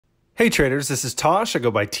Hey traders, this is Tosh. I go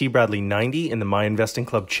by TBradley90 in the My Investing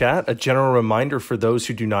Club chat. A general reminder for those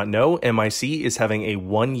who do not know, MIC is having a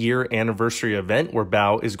 1-year anniversary event where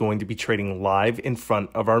BOW is going to be trading live in front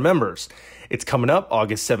of our members. It's coming up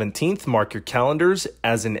August 17th. Mark your calendars.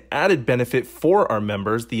 As an added benefit for our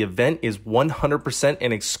members, the event is 100%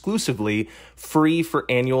 and exclusively free for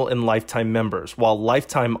annual and lifetime members, while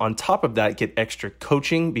lifetime on top of that get extra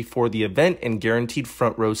coaching before the event and guaranteed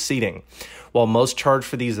front row seating. While most charge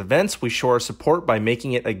for these events, we show our support by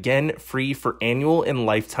making it again free for annual and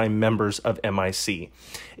lifetime members of MIC.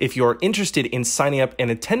 If you're interested in signing up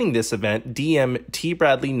and attending this event, DM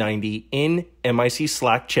TBradley90 in MIC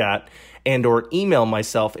Slack chat and or email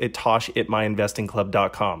myself at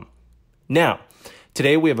tosh@myinvestingclub.com. Now,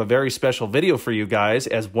 today we have a very special video for you guys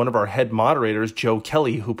as one of our head moderators, Joe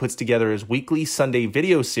Kelly, who puts together his weekly Sunday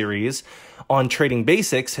video series on trading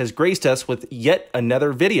basics, has graced us with yet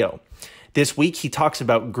another video. This week, he talks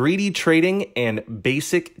about greedy trading and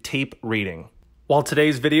basic tape reading. While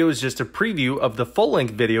today's video is just a preview of the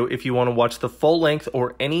full-length video, if you want to watch the full length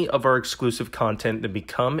or any of our exclusive content, then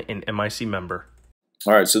become an MIC member.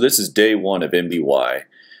 All right, so this is day one of MBY.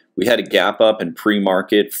 We had a gap up in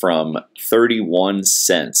pre-market from 31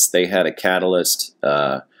 cents. They had a catalyst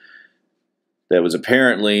that was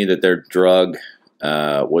apparently that their drug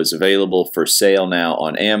was available for sale now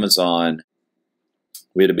on Amazon.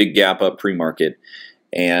 We had a big gap up pre-market,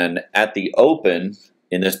 and at the open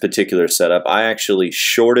in this particular setup, I actually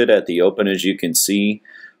shorted at the open, as you can see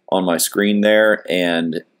on my screen there,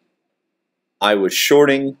 and I was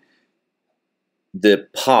shorting the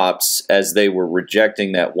pops as they were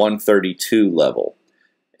rejecting that 132 level,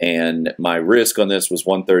 and my risk on this was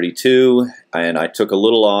 132, and I took a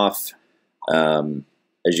little off,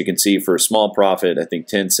 as you can see, for a small profit, I think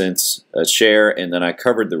 10 cents a share, and then I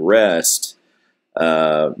covered the rest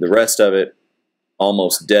of it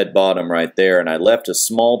almost dead bottom right there, and I left a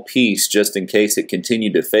small piece just in case it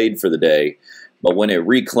continued to fade for the day. But when it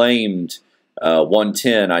reclaimed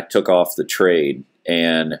 110, I took off the trade,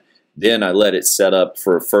 and then I let it set up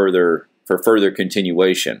for further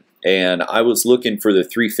continuation. And I was looking for the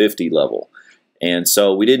 350 level, and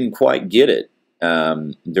so we didn't quite get it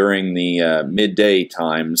during the midday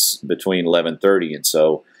times between 11:30, and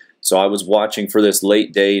so I was watching for this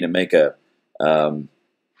late day to make a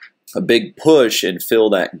big push and fill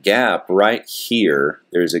that gap right here.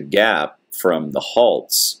 There's a gap from the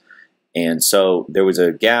halts, and so there was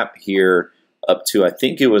a gap here up to, I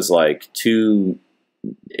think it was like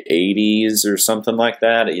 280s or something like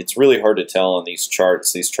that. It's really hard to tell on these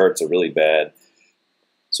charts. These charts are really bad.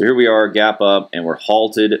 So here we are, gap up, and we're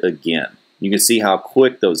halted again. You can see how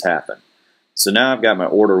quick those happen. So now I've got my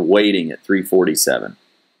order waiting at 347.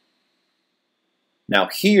 Now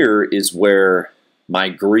here is where my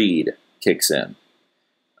greed kicks in.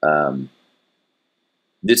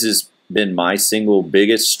 This has been my single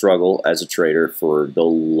biggest struggle as a trader for the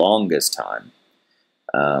longest time.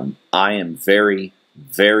 I am very,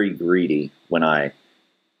 very greedy when I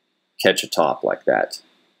catch a top like that.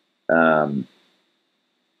 And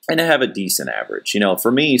I have a decent average. You know,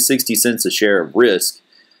 for me, 60 cents a share of risk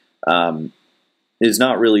is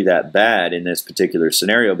not really that bad in this particular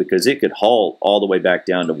scenario, because it could halt all the way back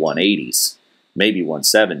down to 180s, maybe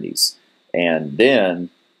 170s, and then,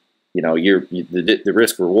 you know, the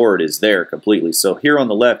risk reward is there completely. So here on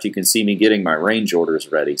the left, you can see me getting my range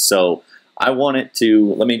orders ready. So I want it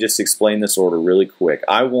to, let me just explain this order really quick.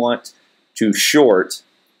 I want to short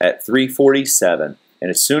at 347,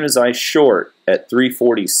 and as soon as I short at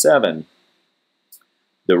 347,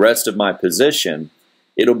 the rest of my position,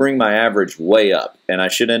 it'll bring my average way up, and I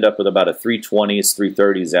should end up with about a 320s,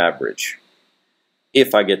 330s average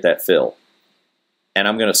if I get that fill. And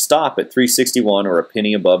I'm going to stop at 361 or a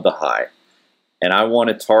penny above the high, and I want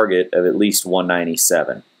a target of at least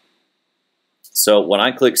 197. So when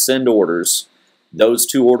I click send orders, those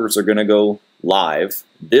two orders are going to go live.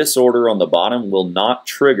 This order on the bottom will not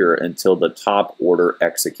trigger until the top order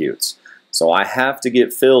executes. So I have to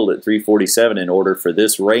get filled at 347 in order for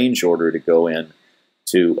this range order to go in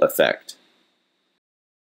to effect.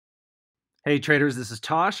 Hey traders, this is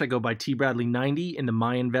Tosh. I go by TBradley90 in the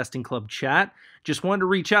My Investing Club chat. Just wanted to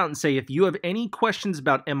reach out and say, if you have any questions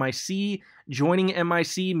about MIC, joining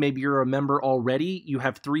MIC, maybe you're a member already, you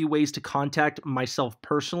have 3 ways to contact myself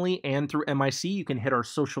personally and through MIC. You can hit our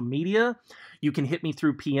social media, you can hit me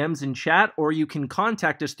through PMs in chat, or you can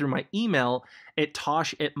contact us through my email at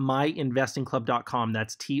tosh@myinvestingclub.com.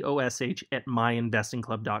 That's TOSH at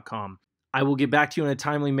myinvestingclub.com. I will get back to you in a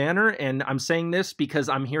timely manner, and I'm saying this because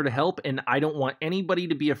I'm here to help, and I don't want anybody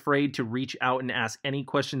to be afraid to reach out and ask any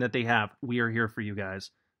question that they have. We are here for you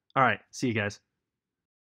guys. All right, see you guys.